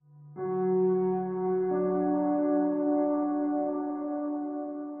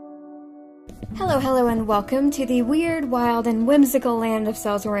Hello, hello, and welcome to the weird, wild, and whimsical land of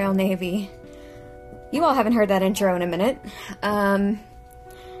Cells Royale Navy. You all haven't heard that intro in a minute. I'm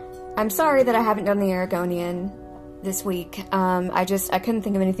sorry that I haven't done the Aragonian this week. I couldn't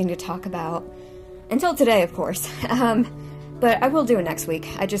think of anything to talk about. Until today, of course. But I will do it next week.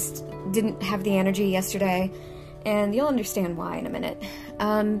 I just didn't have the energy yesterday, and you'll understand why in a minute.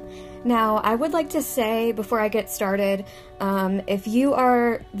 Now, I would like to say, before I get started, if you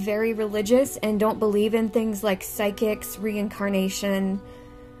are very religious and don't believe in things like psychics, reincarnation,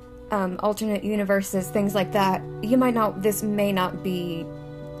 alternate universes, things like that, this may not be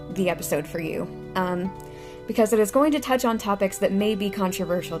the episode for you, because it is going to touch on topics that may be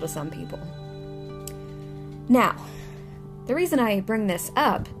controversial to some people. Now, the reason I bring this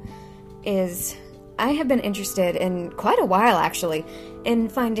up is I have been interested in quite a while, actually, in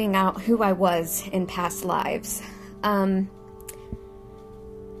finding out who I was in past lives. I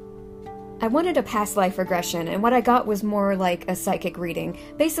wanted a past life regression, and what I got was more like a psychic reading.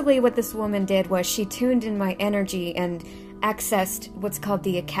 Basically, what this woman did was she tuned in my energy and accessed what's called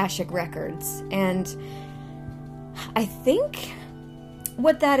the Akashic Records. And I think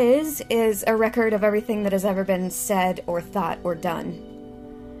what that is a record of everything that has ever been said or thought or done.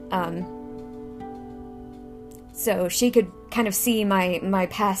 So she could kind of see my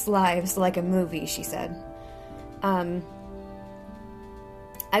past lives like a movie, she said.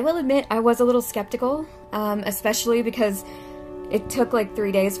 I will admit I was a little skeptical, especially because it took like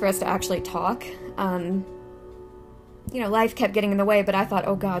 3 days for us to actually talk. Life kept getting in the way, but I thought,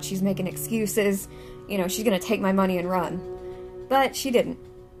 oh god, she's making excuses. She's gonna take my money and run. But she didn't.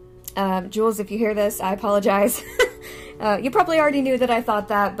 Jules, if you hear this, I apologize. You probably already knew that I thought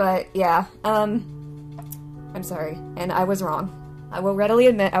that, but yeah. I'm sorry, and I was wrong. I will readily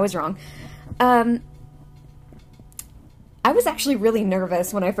admit I was wrong. I was actually really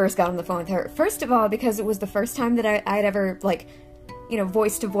nervous when I first got on the phone with her. First of all, because it was the first time that I'd ever,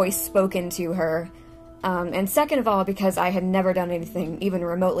 voice-to-voice spoken to her. And second of all, because I had never done anything even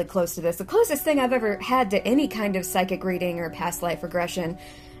remotely close to this. The closest thing I've ever had to any kind of psychic reading or past life regression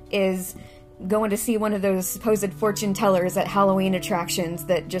is going to see one of those supposed fortune tellers at Halloween attractions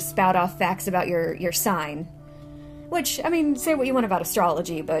that just spout off facts about your sign. Which, I mean, say what you want about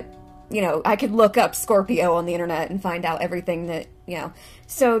astrology, but, I could look up Scorpio on the internet and find out everything that,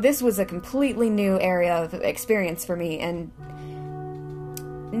 So this was a completely new area of experience for me, and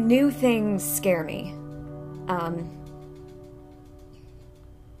new things scare me.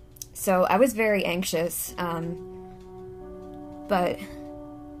 So I was very anxious, but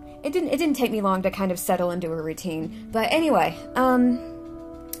it didn't take me long to kind of settle into a routine. But anyway,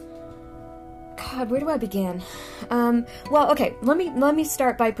 God, where do I begin? Well, okay, let me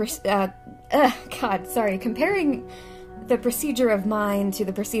start by comparing the procedure of mine to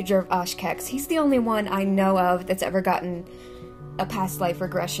the procedure of Oshkex. He's the only one I know of that's ever gotten a past life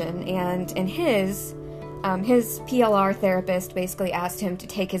regression, and in his PLR therapist basically asked him to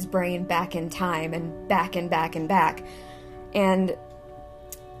take his brain back in time, and back and back and back. And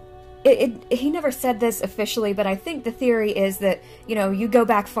he never said this officially, but I think the theory is that, you go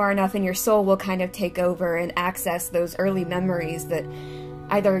back far enough and your soul will kind of take over and access those early memories that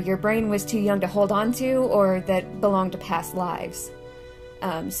either your brain was too young to hold on to or that belonged to past lives.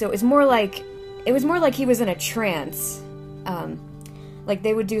 So it was more like he was in a trance. Like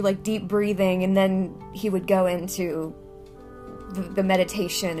they would do like deep breathing, and then he would go into the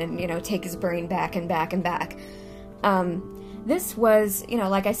meditation and, take his brain back and back and back. This was,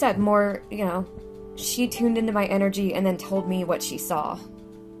 like I said, more, she tuned into my energy and then told me what she saw.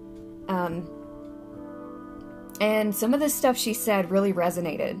 And some of the stuff she said really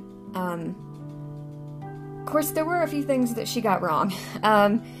resonated. Of course, there were a few things that she got wrong.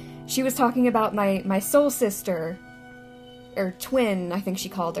 She was talking about my soul sister, or twin, I think she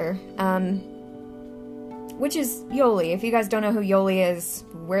called her, which is Yoli. If you guys don't know who Yoli is,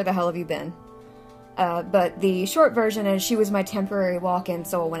 where the hell have you been? But the short version is she was my temporary walk-in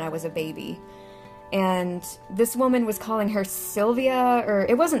soul when I was a baby. And this woman was calling her Sylvia, or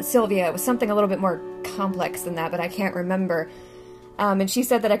it wasn't Sylvia, it was something a little bit more complex than that, but I can't remember. And she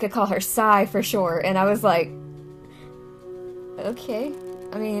said that I could call her Sai for short, and I was like, okay.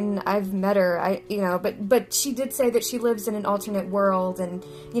 I mean, I've met her, but she did say that she lives in an alternate world, and,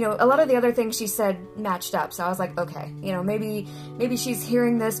 a lot of the other things she said matched up, so I was like, okay, maybe she's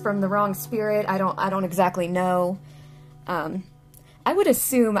hearing this from the wrong spirit, I don't exactly know. I would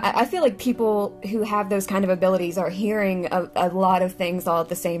assume, I feel like people who have those kind of abilities are hearing a lot of things all at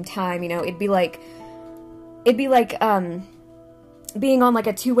the same time, it'd be like, being on like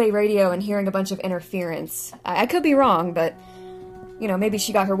a two-way radio and hearing a bunch of interference. I could be wrong, but you know, maybe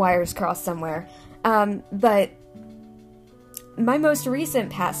she got her wires crossed somewhere. But my most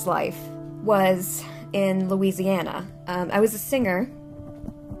recent past life was in Louisiana. I was a singer.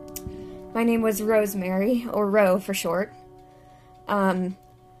 My name was Rosemary, or Ro for short. I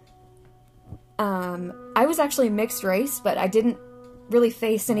was actually mixed race, but I didn't really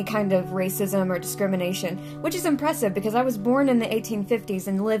face any kind of racism or discrimination, which is impressive because I was born in the 1850s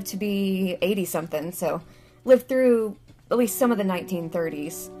and lived to be 80-something, so lived through at least some of the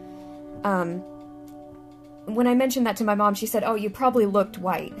 1930s. When I mentioned that to my mom, she said, "Oh, you probably looked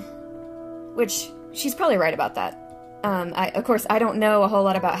white," which she's probably right about that. Of course, I don't know a whole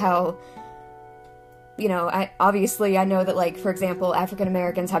lot about how, you know, obviously I know that, like, for example, African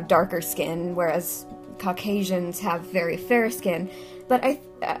Americans have darker skin, whereas Caucasians have very fair skin. But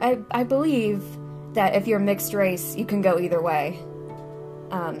I believe that if you're mixed race, you can go either way.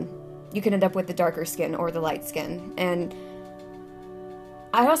 You can end up with the darker skin or the light skin. And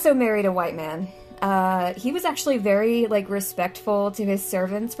I also married a white man. He was actually very, like, respectful to his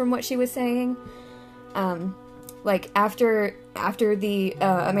servants, from what she was saying. Like, after the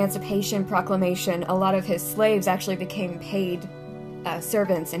Emancipation Proclamation, a lot of his slaves actually became paid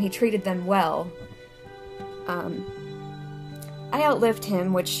servants, and he treated them well. I outlived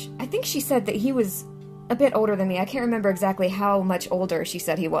him, which I think she said that he was a bit older than me. I can't remember exactly how much older she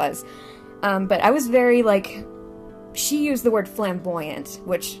said he was. But I was very, like, she used the word flamboyant,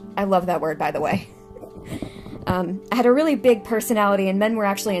 which I love that word, by the way. I had a really big personality, and men were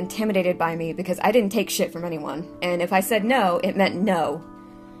actually intimidated by me because I didn't take shit from anyone. And if I said no, it meant no.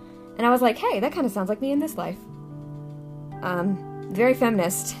 And I was like, hey, that kind of sounds like me in this life. Very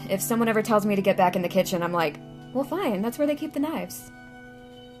feminist. If someone ever tells me to get back in the kitchen, I'm like, well, fine, that's where they keep the knives.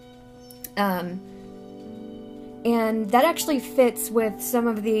 And that actually fits with some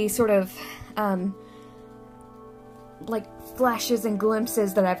of the sort of, like, flashes and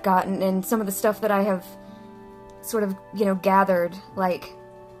glimpses that I've gotten, and some of the stuff that I have sort of, you know, gathered. Like,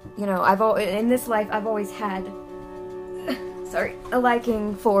 you know, in this life, I've always had, sorry, a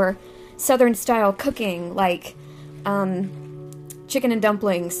liking for Southern-style cooking, like, chicken and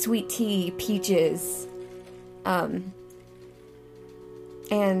dumplings, sweet tea, peaches,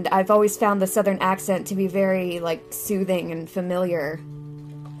 and I've always found the Southern accent to be very, like, soothing and familiar.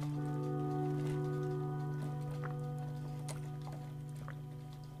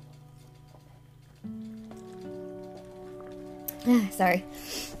 Sorry.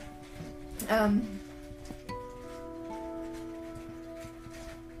 Oh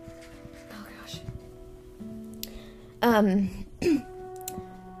gosh.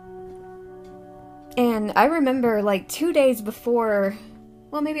 And I remember, like, 2 days before,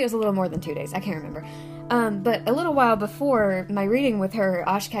 well, maybe it was a little more than 2 days, I can't remember. But a little while before my reading with her,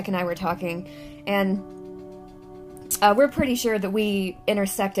 Ashkek and I were talking, and we're pretty sure that we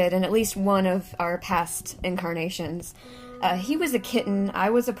intersected in at least one of our past incarnations. He was a kitten, I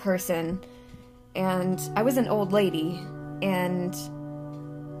was a person, and I was an old lady, and,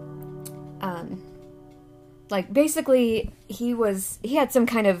 like, basically, he had some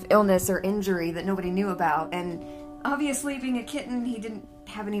kind of illness or injury that nobody knew about, and obviously, being a kitten, he didn't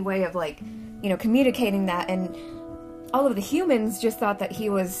have any way of, like, you know, communicating that, and all of the humans just thought that he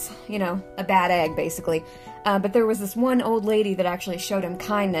was, you know, a bad egg, basically. But there was this one old lady that actually showed him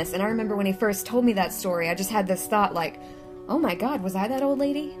kindness, and I remember when he first told me that story, I just had this thought, like, oh my god, was I that old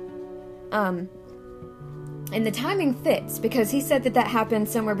lady? And the timing fits, because he said that happened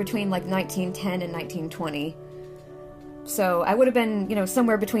somewhere between, like, 1910 and 1920. So I would have been, you know,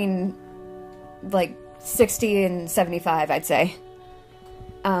 somewhere between, like, 60 and 75, I'd say.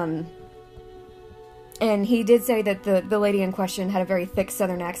 And he did say that the lady in question had a very thick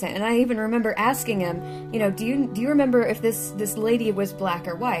Southern accent, and I even remember asking him, you know, do you remember if this lady was black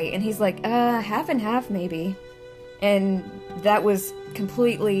or white? And he's like, half and half, maybe. And that was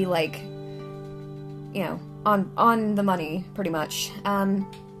completely, like, you know, on the money, pretty much.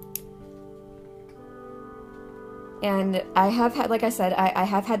 And I have had, like I said, I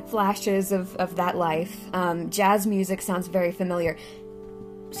have had flashes of that life. Jazz music sounds very familiar.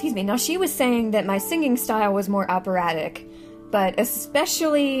 Excuse me. Now, she was saying that my singing style was more operatic, but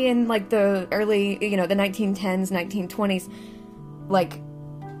especially in, like, the early, you know, the 1910s, 1920s, like,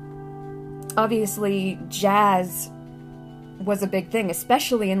 obviously jazz was a big thing,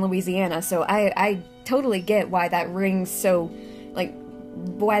 especially in Louisiana, so I totally get why that rings so, like,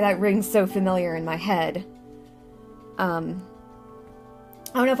 why that rings so familiar in my head.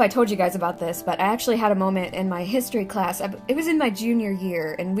 I don't know if I told you guys about this, but I actually had a moment in my history class. It was in my junior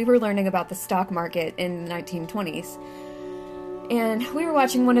year, and we were learning about the stock market in the 1920s. And we were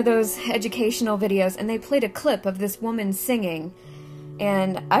watching one of those educational videos, and they played a clip of this woman singing.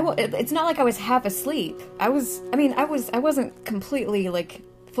 And it's not like I was half asleep. I wasn't completely, like,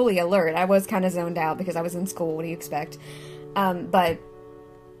 fully alert. I was kind of zoned out because I was in school. What do you expect? But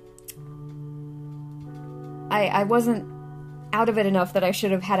I wasn't out of it enough that I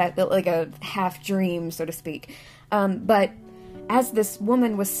should have had a half dream, so to speak. But as this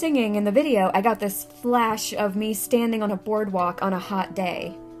woman was singing in the video, I got this flash of me standing on a boardwalk on a hot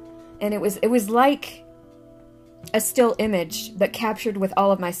day. And it was like a still image, but captured with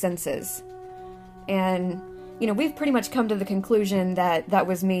all of my senses. And, you know, we've pretty much come to the conclusion that that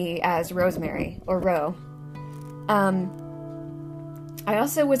was me as Rosemary, or Ro. I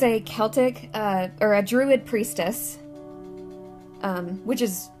also was a Celtic, or a Druid priestess, which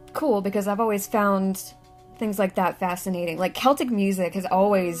is cool because I've always found things like that fascinating. Like, Celtic music I've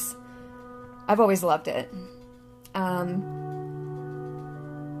always loved it.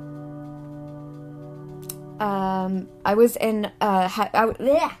 I was in, God,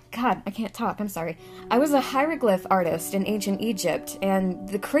 I can't talk, I'm sorry. I was a hieroglyph artist in ancient Egypt, and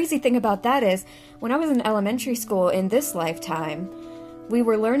the crazy thing about that is, when I was in elementary school in this lifetime, we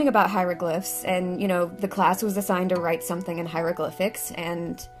were learning about hieroglyphs, and, you know, the class was assigned to write something in hieroglyphics,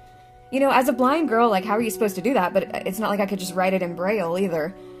 and, you know, as a blind girl, like, how are you supposed to do that? But it's not like I could just write it in Braille,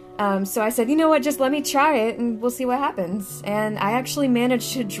 either. So I said, you know what, just let me try it, and we'll see what happens. And I actually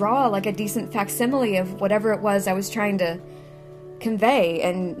managed to draw, like, a decent facsimile of whatever it was I was trying to convey,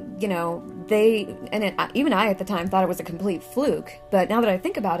 and, you know, even I at the time thought it was a complete fluke, but now that I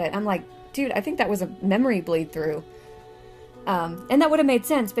think about it, I'm like, dude, I think that was a memory bleed through. And that would have made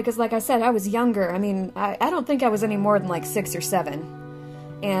sense, because like I said, I was younger. I mean, I don't think I was any more than like 6 or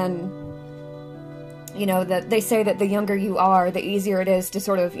 7. And, you know, that they say that the younger you are, the easier it is to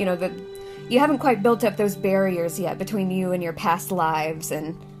sort of, you know, you haven't quite built up those barriers yet between you and your past lives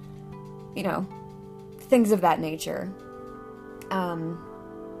and, you know, things of that nature.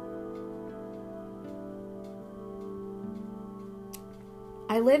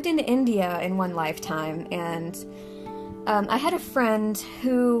 I lived in India in one lifetime, and I had a friend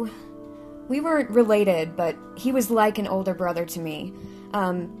who, we weren't related, but he was like an older brother to me.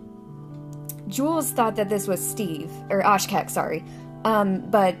 Jules thought that this was Steve, or Ashkek, sorry.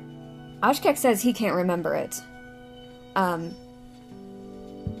 But Ashkek says he can't remember it.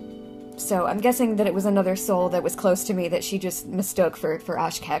 So I'm guessing that it was another soul that was close to me that she just mistook for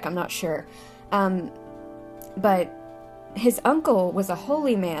Ashkek, I'm not sure. But his uncle was a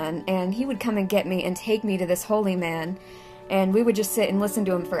holy man, and he would come and get me and take me to this holy man, and we would just sit and listen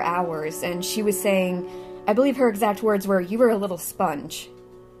to him for hours. And she was saying, I believe her exact words were, "You were a little sponge.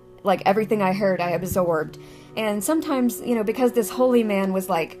 Like, everything I heard, I absorbed." And sometimes, you know, because this holy man was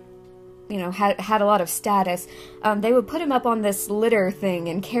like, you know, had a lot of status, they would put him up on this litter thing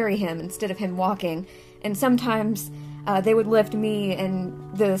and carry him instead of him walking. And sometimes they would lift me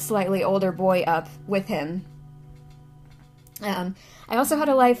and the slightly older boy up with him. I also had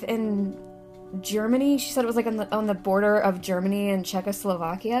a life in Germany. She said it was like on the border of Germany and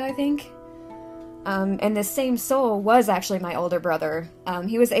Czechoslovakia, I think. And this same soul was actually my older brother.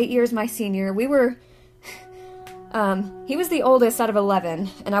 He was 8 years my senior. We were, he was the oldest out of 11,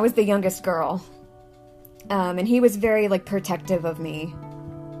 and I was the youngest girl. And he was very, like, protective of me.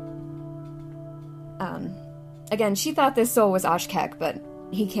 Again, she thought this soul was Ashkek, but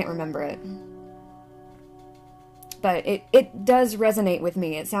he can't remember it. But it does resonate with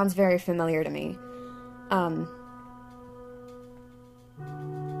me. It sounds very familiar to me.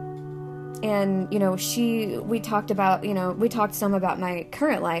 And, you know, we talked about, you know, we talked some about my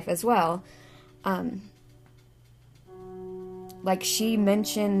current life as well. Like, she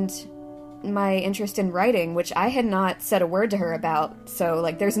mentioned my interest in writing, which I had not said a word to her about. So,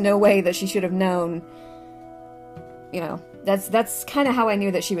 like, there's no way that she should have known, you know, that's kind of how I knew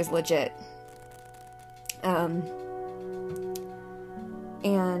that she was legit.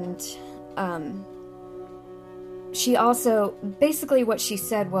 She also, basically what she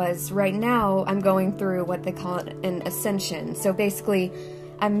said was, right now I'm going through what they call an ascension. So basically,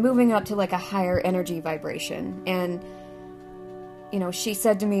 I'm moving up to like a higher energy vibration. And, you know, she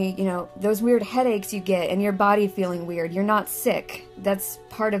said to me, you know, those weird headaches you get and your body feeling weird, you're not sick. That's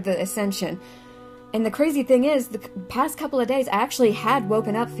part of the ascension. And the crazy thing is, the past couple of days, I actually had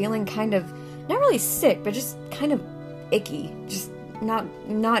woken up feeling kind of, not really sick, but just kind of icky. Just not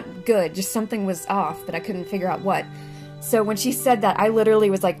good. Just something was off, but I couldn't figure out what. So when she said that, I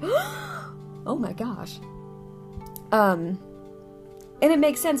literally was like, oh my gosh. And it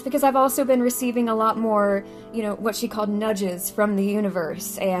makes sense because I've also been receiving a lot more, you know, what she called nudges from the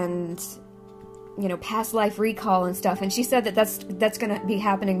universe and, you know, past life recall and stuff. And she said that that's going to be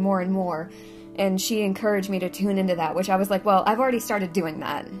happening more and more. and she encouraged me to tune into that, which I was like, well, I've already started doing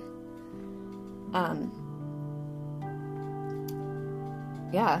that.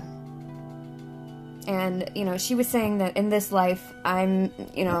 Yeah. And, you know, she was saying that in this life, I'm,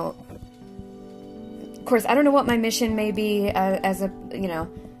 you know, of course, I don't know what my mission may be as a, you know,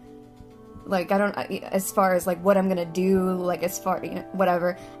 like, I don't, as far as, like, what I'm gonna do, like, as far, you know,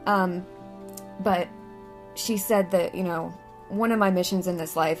 whatever. But she said that, you know, one of my missions in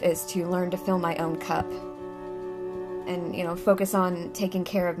this life is to learn to fill my own cup. And, you know, focus on taking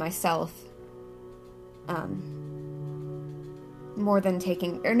care of myself. More than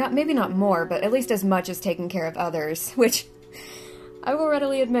taking, or not, maybe not more, but at least as much as taking care of others, which I will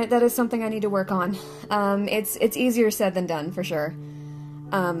readily admit that is something I need to work on. It's easier said than done, for sure.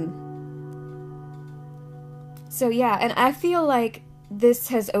 So yeah, and I feel like this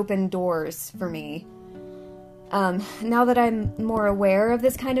has opened doors for me. Now that I'm more aware of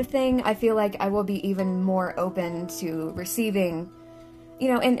this kind of thing, I feel like I will be even more open to receiving, you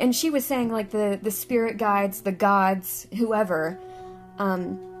know, and she was saying, like, the spirit guides, the gods, whoever,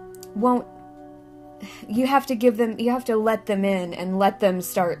 won't, you have to give them, you have to let them in and let them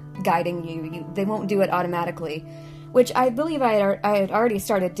start guiding you. They won't do it automatically, which I believe I had already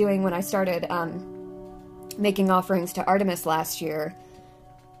started doing when I started, making offerings to Artemis last year.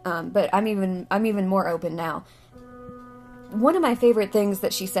 But I'm even more open now. One of my favorite things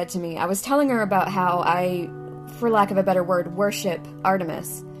that she said to me, I was telling her about how I, for lack of a better word, worship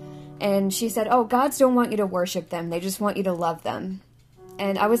Artemis. And she said, oh, gods don't want you to worship them, they just want you to love them.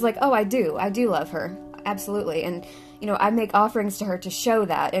 And I was like, oh, I do love her. Absolutely. And, you know, I make offerings to her to show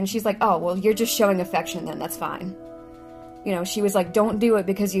that. And she's like, oh, well, you're just showing affection then, that's fine. You know, she was like, don't do it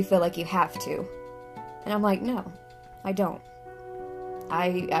because you feel like you have to. And I'm like, no, I don't.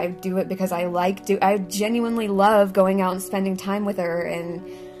 I do it because I genuinely love going out and spending time with her and,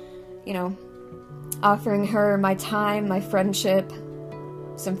 you know, offering her my time, my friendship,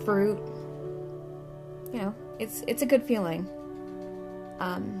 some fruit. You know, it's a good feeling.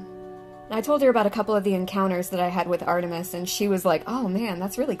 I told her about a couple of the encounters that I had with Artemis, and she was like, oh man,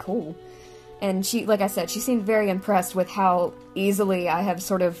 that's really cool. And she, like I said, she seemed very impressed with how easily I have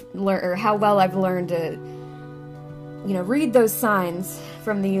sort of learned, or how well I've learned to, you know, read those signs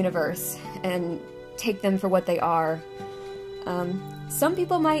from the universe and take them for what they are. Some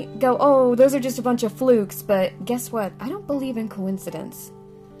people might go, oh, those are just a bunch of flukes, but guess what? I don't believe in coincidence.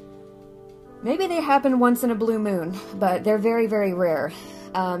 Maybe they happen once in a blue moon, but they're very, very rare.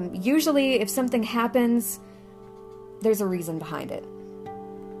 Usually, if something happens, there's a reason behind it.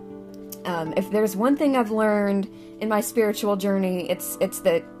 If there's one thing I've learned in my spiritual journey, it's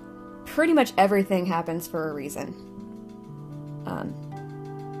that pretty much everything happens for a reason.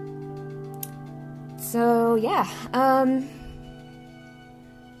 So, yeah.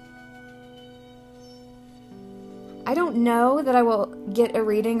 I don't know that I will get a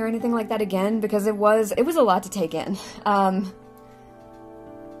reading or anything like that again, because it was a lot to take in.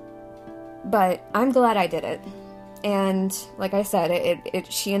 But I'm glad I did it. And like I said,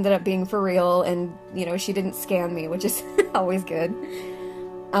 she ended up being for real, and, you know, she didn't scam me, which is always good.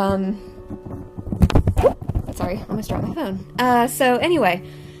 Sorry, I almost dropped my phone. So anyway,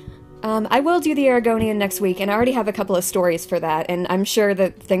 I will do the Aragonian next week, and I already have a couple of stories for that, and I'm sure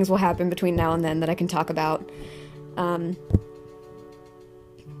that things will happen between now and then that I can talk about.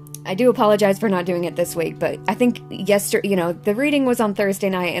 I do apologize for not doing it this week, but I think yesterday, you know, the reading was on Thursday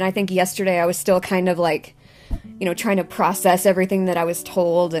night, and I think yesterday I was still kind of like, you know, trying to process everything that I was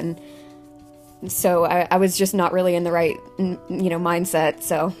told, and so I was just not really in the right, you know, mindset,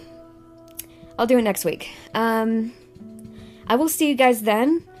 so I'll do it next week. I will see you guys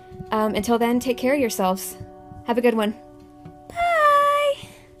then. Until then, take care of yourselves. Have a good one.